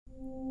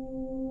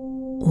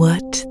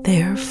What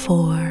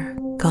therefore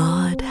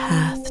God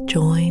hath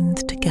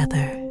joined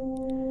together,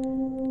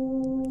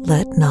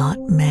 let not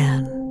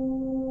man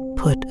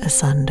put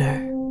asunder.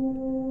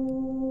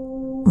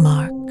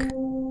 Mark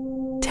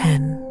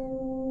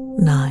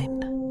 10:9.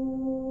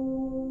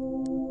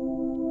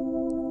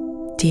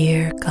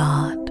 Dear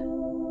God,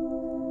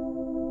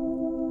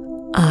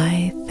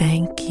 I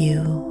thank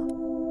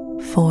you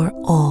for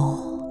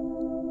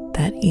all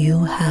that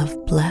you have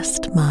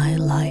blessed my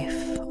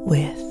life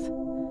with.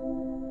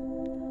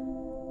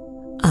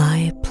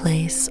 I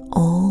place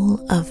all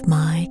of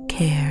my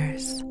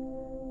cares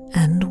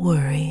and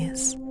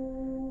worries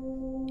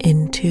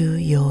into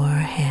your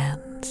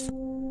hands.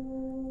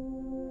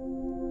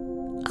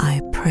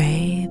 I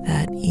pray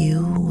that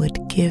you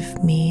would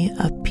give me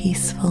a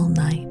peaceful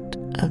night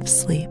of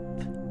sleep.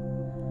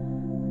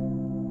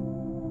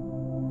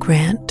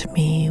 Grant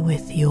me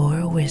with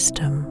your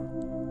wisdom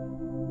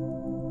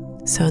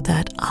so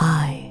that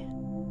I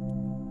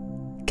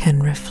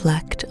can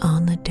reflect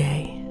on the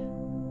day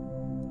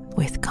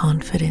with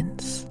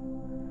confidence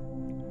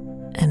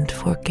and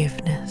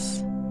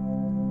forgiveness.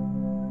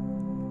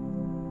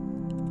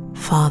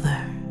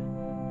 Father,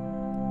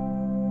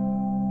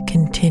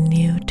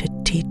 continue to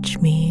teach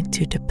me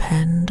to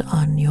depend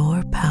on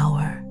your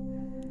power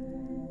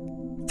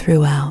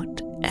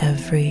throughout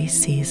every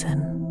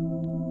season.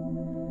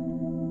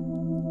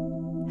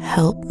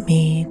 Help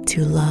me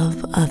to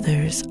love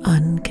others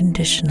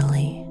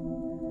unconditionally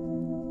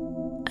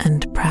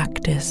and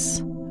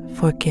practice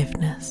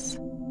forgiveness.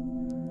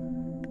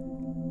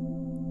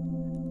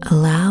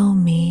 Allow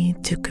me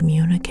to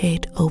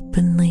communicate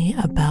openly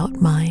about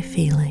my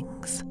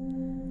feelings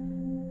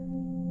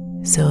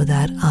so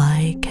that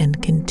I can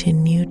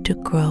continue to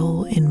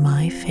grow in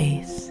my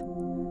faith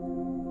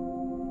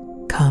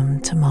come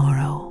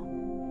tomorrow.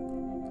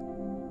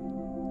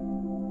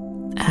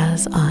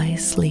 As I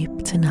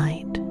sleep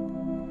tonight,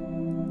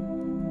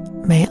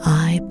 may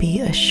I be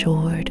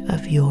assured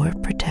of your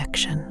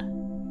protection.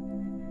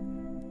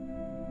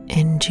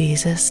 In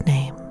Jesus'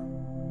 name,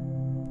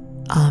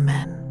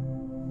 Amen.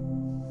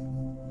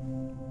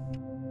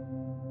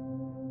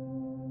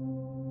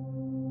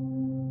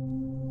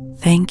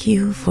 Thank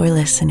you for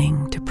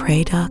listening to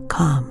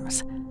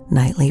Pray.com's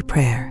Nightly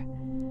Prayer.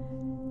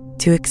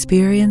 To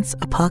experience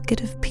a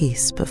pocket of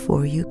peace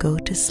before you go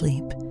to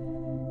sleep,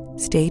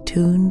 stay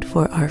tuned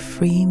for our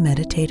free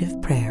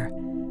meditative prayer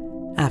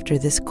after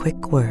this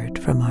quick word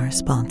from our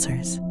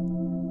sponsors.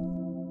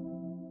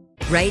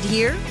 Right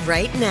here,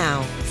 right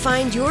now.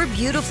 Find your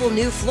beautiful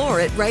new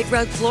floor at Right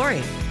Rug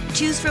Flooring.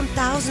 Choose from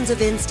thousands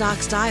of in-stock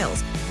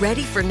styles,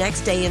 ready for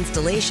next day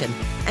installation,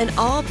 and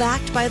all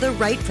backed by the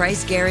right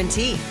price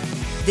guarantee.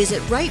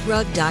 Visit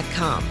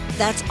rightrug.com.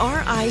 That's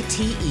RITERUG.com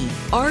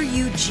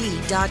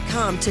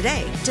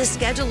today to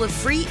schedule a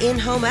free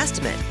in-home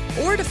estimate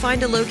or to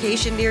find a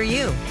location near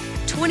you.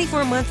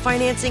 24-month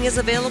financing is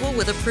available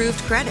with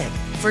approved credit.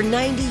 For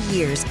 90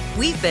 years,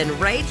 we've been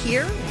right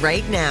here,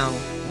 right now.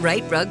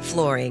 Right Rug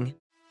Flooring.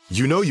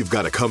 You know you've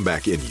got a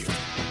comeback in you.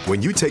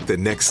 When you take the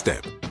next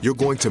step, you're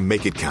going to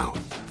make it count.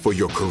 For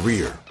your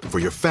career, for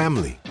your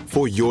family,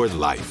 for your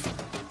life.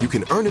 You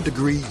can earn a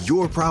degree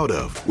you're proud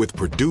of with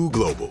Purdue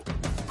Global.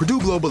 Purdue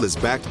Global is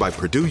backed by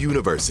Purdue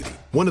University,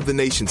 one of the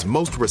nation's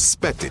most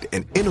respected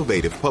and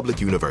innovative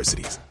public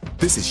universities.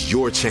 This is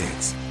your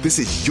chance. This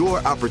is your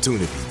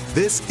opportunity.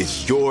 This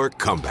is your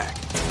comeback.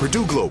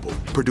 Purdue Global,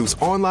 Purdue's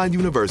online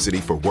university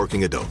for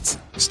working adults.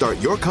 Start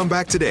your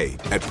comeback today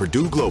at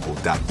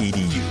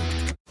purdueglobal.edu.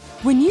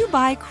 When you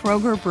buy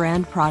Kroger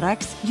brand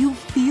products, you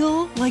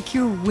feel like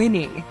you're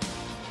winning.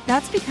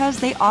 That's because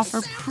they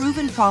offer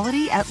proven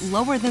quality at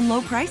lower than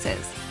low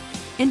prices.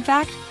 In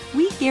fact,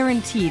 we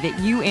guarantee that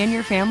you and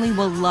your family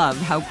will love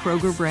how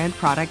Kroger brand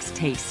products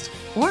taste,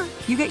 or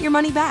you get your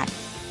money back.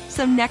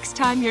 So next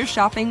time you're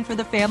shopping for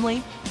the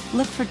family,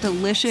 look for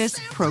delicious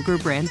Kroger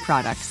brand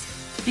products,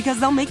 because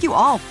they'll make you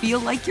all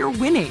feel like you're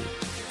winning.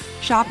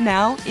 Shop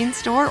now,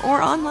 in-store,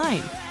 or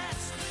online.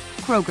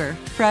 Kroger,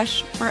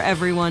 fresh for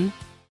everyone.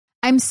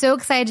 I'm so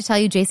excited to tell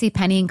you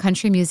JCPenney and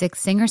country music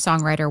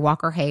singer-songwriter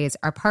Walker Hayes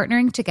are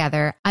partnering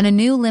together on a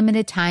new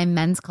limited-time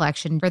men's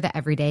collection for the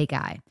everyday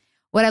guy.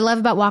 What I love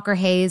about Walker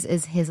Hayes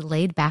is his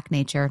laid-back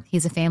nature.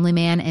 He's a family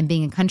man, and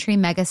being a country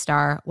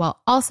megastar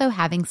while also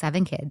having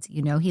 7 kids,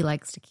 you know he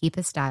likes to keep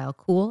his style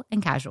cool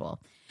and casual.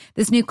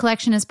 This new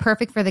collection is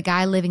perfect for the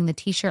guy living the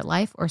t-shirt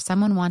life or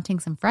someone wanting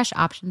some fresh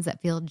options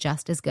that feel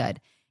just as good.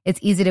 It's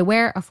easy to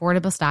wear,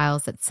 affordable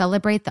styles that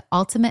celebrate the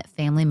ultimate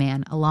family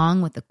man,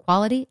 along with the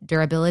quality,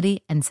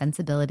 durability, and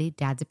sensibility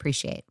dads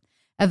appreciate.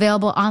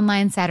 Available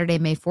online Saturday,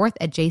 May 4th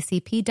at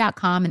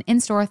jcp.com and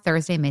in-store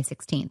Thursday, May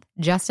 16th.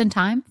 Just in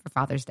time for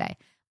Father's Day.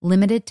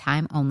 Limited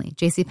time only.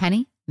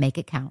 JCPenney, make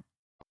it count.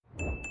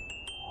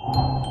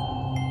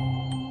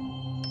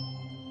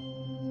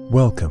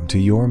 Welcome to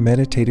your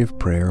meditative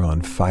prayer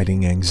on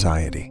fighting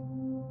anxiety.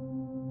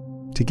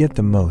 To get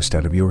the most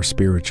out of your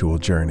spiritual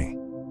journey,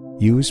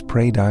 use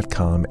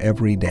Pray.com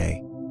every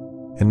day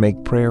and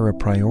make prayer a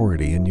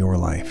priority in your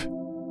life.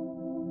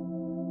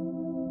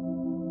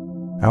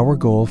 Our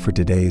goal for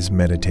today's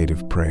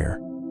meditative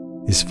prayer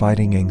is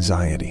fighting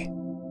anxiety.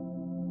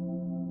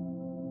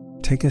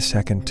 Take a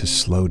second to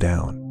slow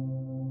down.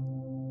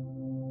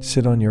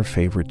 Sit on your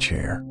favorite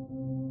chair,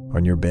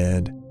 on your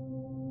bed,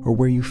 or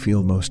where you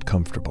feel most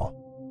comfortable.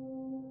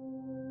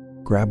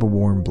 Grab a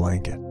warm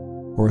blanket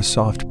or a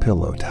soft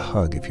pillow to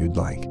hug if you'd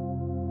like.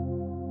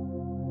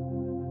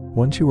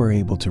 Once you are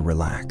able to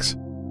relax,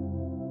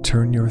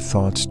 turn your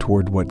thoughts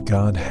toward what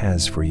God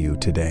has for you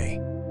today.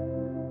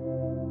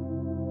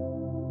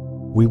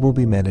 We will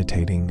be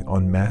meditating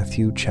on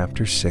Matthew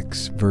chapter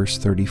 6, verse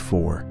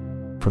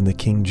 34 from the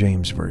King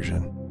James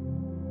Version.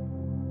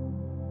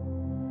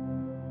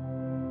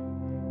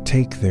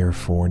 Take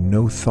therefore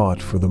no thought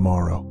for the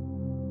morrow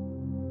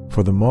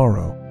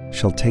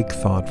shall take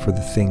thought for the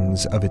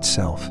things of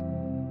itself.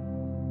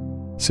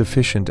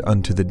 Sufficient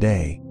unto the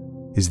day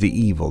is the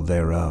evil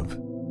thereof.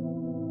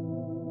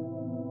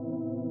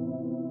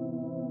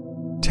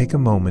 Take a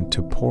moment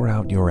to pour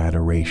out your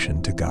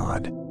adoration to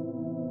God.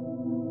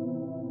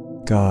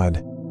 God,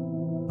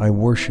 I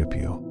worship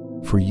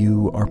you, for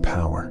you are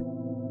power.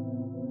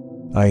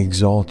 I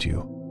exalt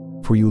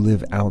you, for you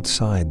live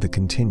outside the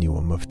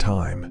continuum of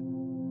time.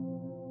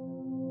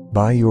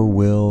 By your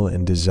will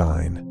and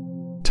design,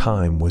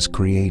 time was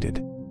created.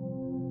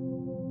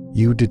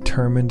 You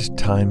determined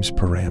time's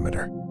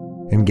parameter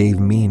and gave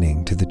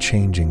meaning to the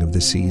changing of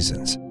the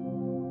seasons.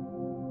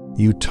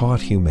 You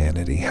taught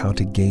humanity how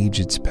to gauge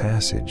its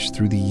passage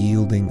through the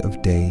yielding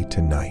of day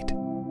to night.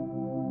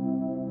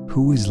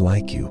 Who is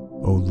like you,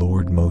 O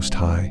Lord Most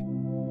High?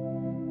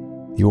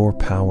 Your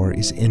power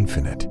is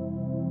infinite,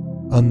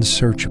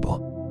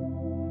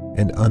 unsearchable,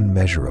 and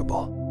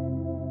unmeasurable.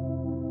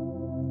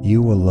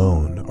 You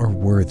alone are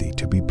worthy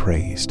to be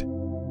praised.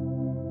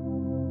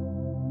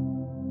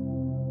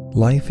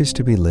 Life is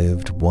to be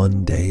lived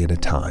one day at a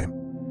time.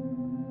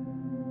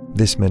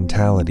 This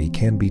mentality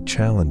can be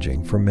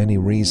challenging for many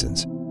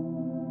reasons.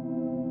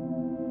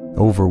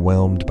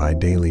 Overwhelmed by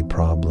daily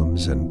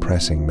problems and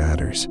pressing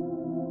matters,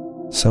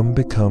 some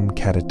become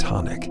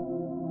catatonic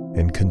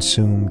and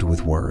consumed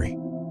with worry.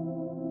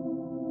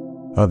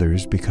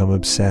 Others become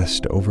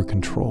obsessed over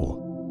control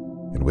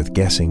and with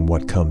guessing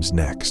what comes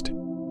next.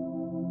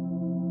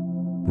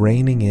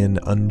 Reining in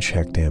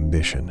unchecked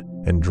ambition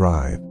and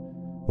drive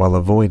while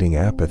avoiding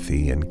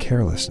apathy and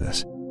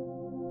carelessness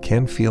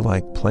can feel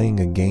like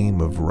playing a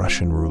game of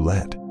Russian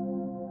roulette.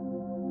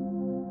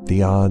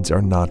 The odds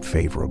are not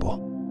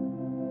favorable.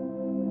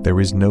 There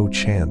is no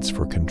chance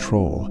for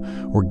control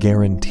or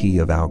guarantee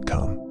of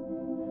outcome.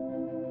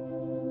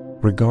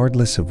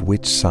 Regardless of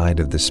which side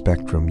of the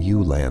spectrum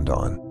you land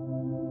on,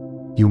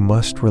 you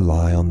must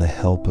rely on the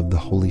help of the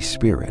Holy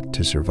Spirit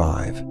to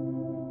survive.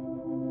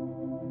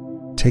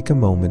 Take a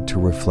moment to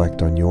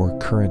reflect on your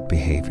current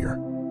behavior.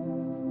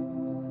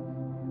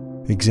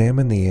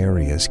 Examine the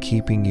areas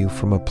keeping you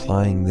from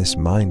applying this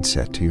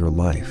mindset to your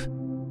life.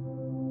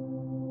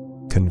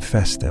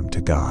 Confess them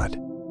to God.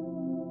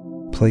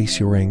 Place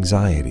your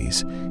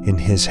anxieties in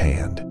His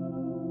hand.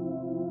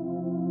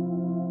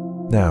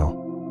 Now,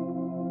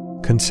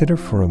 consider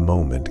for a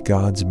moment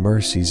God's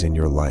mercies in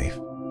your life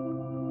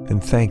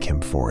and thank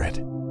Him for it.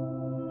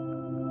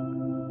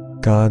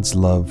 God's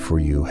love for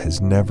you has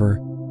never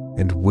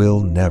and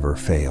will never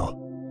fail.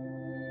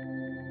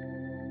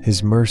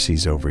 His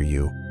mercies over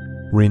you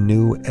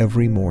renew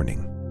every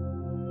morning.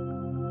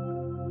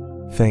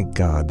 Thank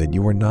God that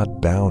you are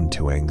not bound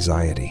to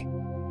anxiety.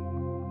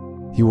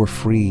 You are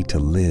free to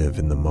live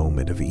in the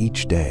moment of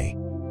each day.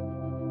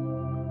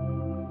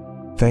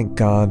 Thank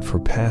God for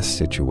past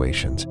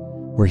situations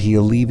where He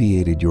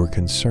alleviated your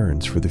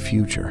concerns for the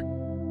future.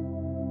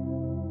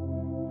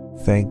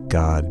 Thank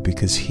God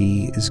because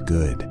He is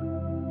good.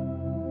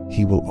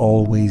 He will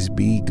always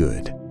be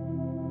good.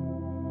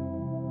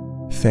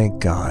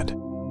 Thank God,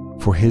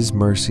 for His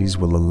mercies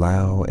will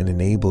allow and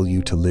enable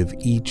you to live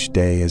each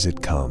day as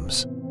it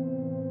comes.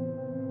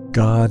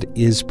 God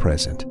is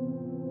present,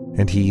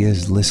 and He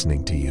is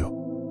listening to you.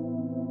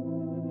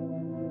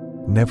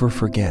 Never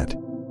forget,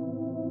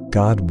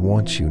 God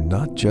wants you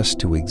not just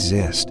to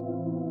exist,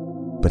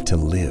 but to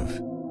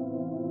live,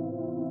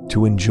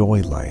 to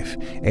enjoy life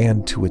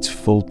and to its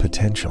full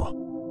potential.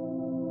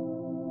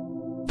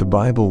 The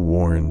Bible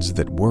warns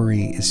that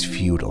worry is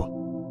futile,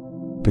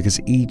 because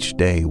each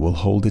day will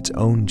hold its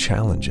own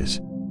challenges.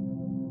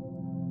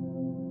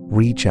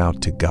 Reach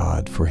out to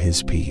God for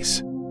His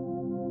peace.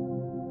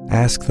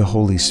 Ask the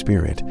Holy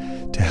Spirit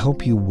to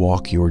help you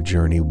walk your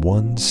journey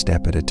one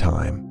step at a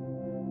time.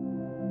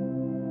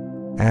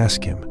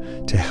 Ask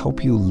Him to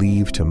help you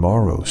leave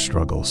tomorrow's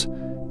struggles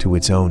to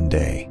its own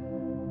day.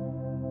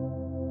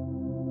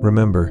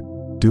 Remember,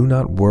 do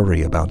not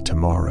worry about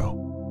tomorrow,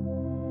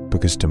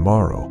 because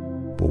tomorrow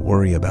will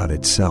worry about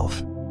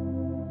itself.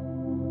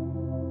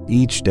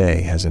 Each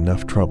day has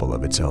enough trouble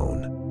of its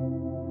own.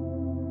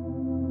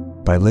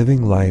 By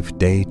living life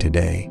day to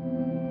day,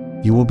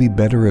 you will be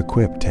better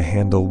equipped to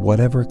handle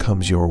whatever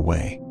comes your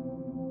way.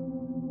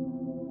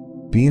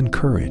 Be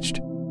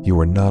encouraged, you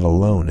are not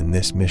alone in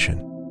this mission.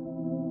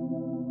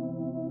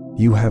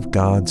 You have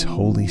God's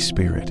Holy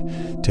Spirit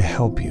to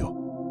help you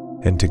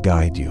and to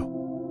guide you.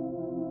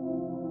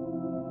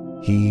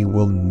 He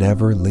will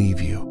never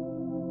leave you,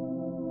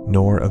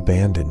 nor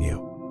abandon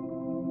you.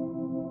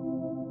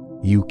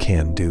 You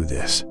can do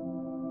this.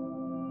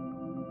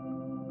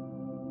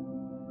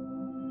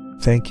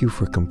 Thank you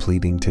for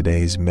completing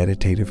today's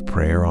meditative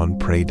prayer on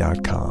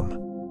Pray.com.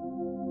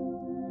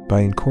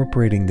 By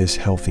incorporating this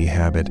healthy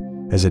habit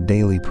as a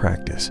daily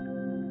practice,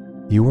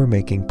 you are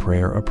making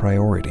prayer a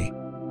priority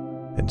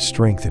and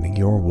strengthening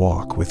your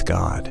walk with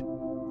God.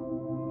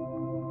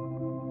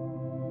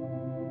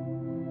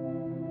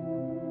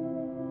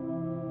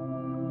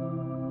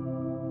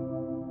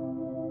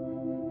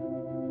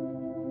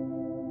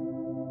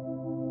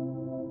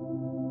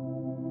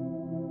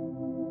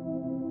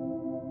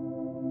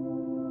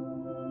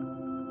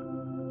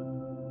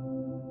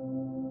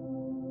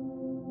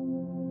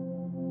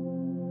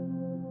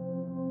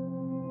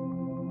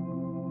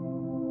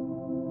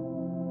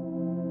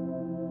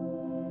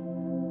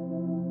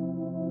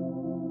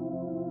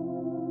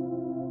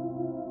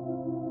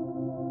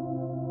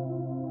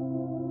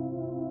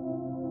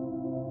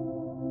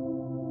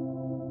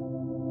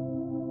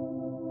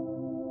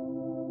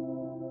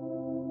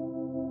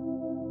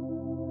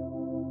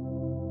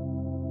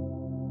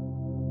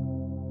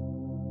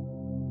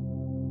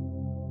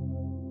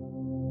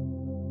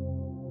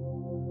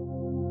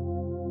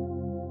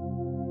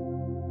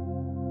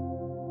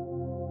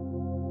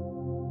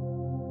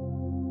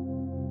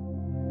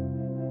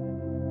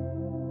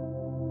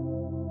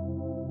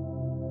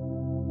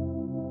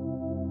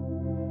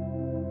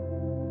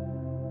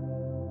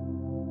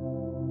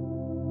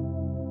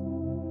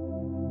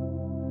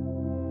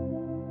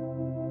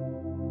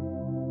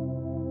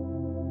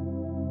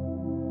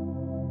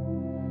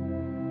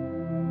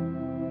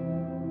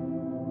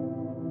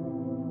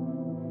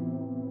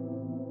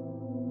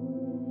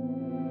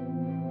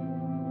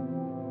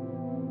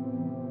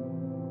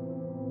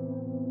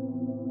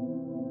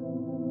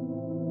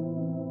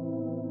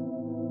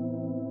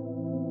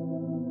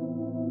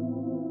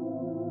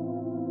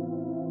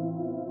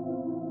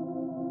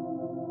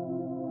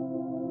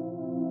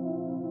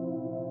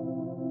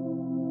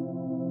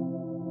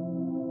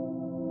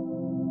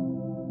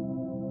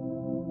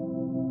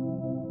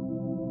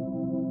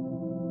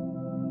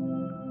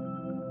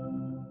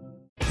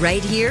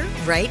 Right here,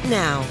 right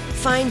now.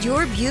 Find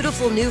your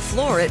beautiful new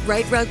floor at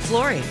Right Rug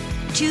Flooring.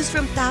 Choose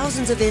from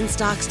thousands of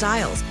in-stock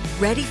styles,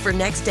 ready for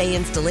next day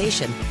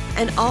installation,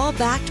 and all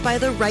backed by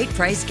the right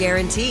price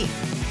guarantee.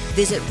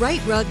 Visit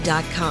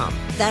rightrug.com.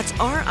 That's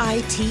RITERUG.com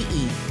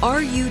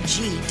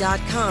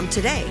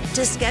today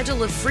to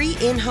schedule a free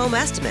in-home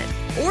estimate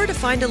or to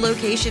find a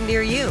location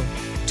near you.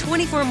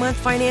 24-month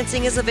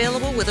financing is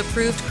available with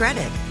approved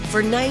credit.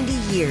 For 90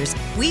 years,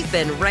 we've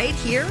been right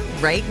here,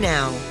 right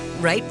now.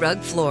 Right Rug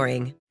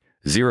Flooring.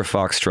 Zero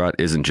Foxtrot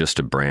isn't just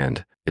a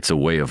brand, it's a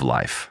way of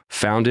life.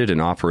 Founded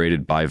and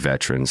operated by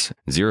veterans,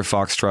 Zero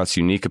Foxtrot's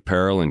unique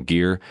apparel and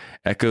gear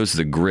echoes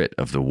the grit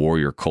of the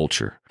warrior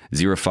culture.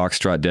 Zero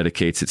Foxtrot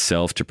dedicates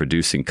itself to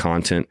producing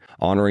content,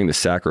 honoring the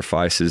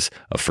sacrifices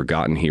of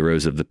forgotten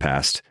heroes of the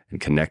past, and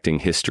connecting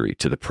history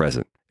to the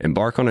present.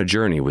 Embark on a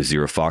journey with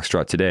Zero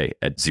Foxtrot today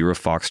at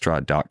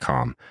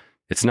zerofoxtrot.com.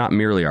 It's not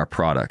merely our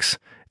products,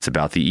 it's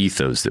about the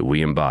ethos that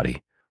we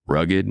embody.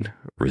 Rugged,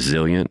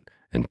 resilient,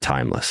 and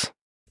timeless.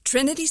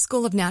 Trinity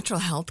School of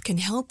Natural Health can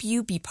help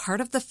you be part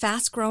of the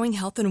fast-growing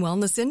health and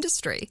wellness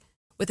industry.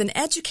 With an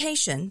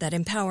education that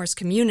empowers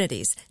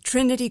communities,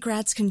 Trinity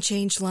grads can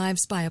change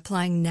lives by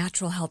applying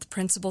natural health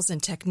principles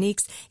and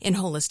techniques in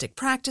holistic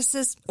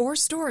practices or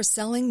stores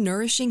selling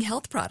nourishing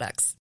health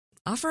products.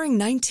 Offering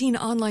 19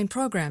 online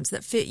programs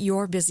that fit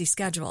your busy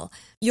schedule,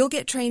 you'll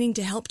get training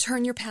to help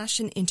turn your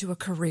passion into a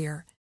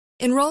career.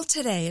 Enroll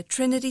today at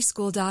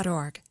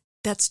trinityschool.org.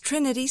 That's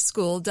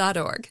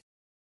trinityschool.org.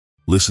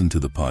 Listen to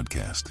the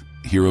podcast,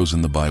 Heroes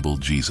in the Bible,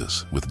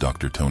 Jesus, with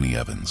Dr. Tony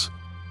Evans.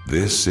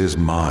 This is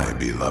my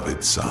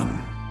beloved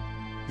Son.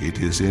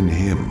 It is in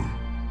him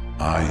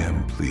I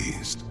am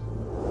pleased.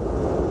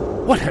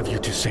 What have you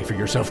to say for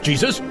yourself,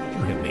 Jesus? You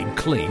have made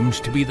claims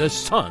to be the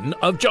Son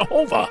of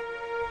Jehovah.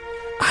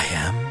 I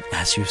am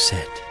as you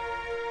said.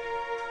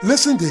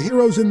 Listen to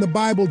Heroes in the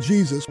Bible,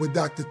 Jesus, with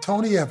Dr.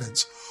 Tony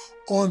Evans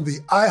on the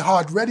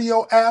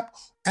iHeartRadio app,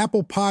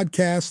 Apple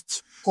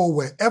Podcasts, or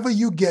wherever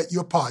you get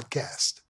your podcast.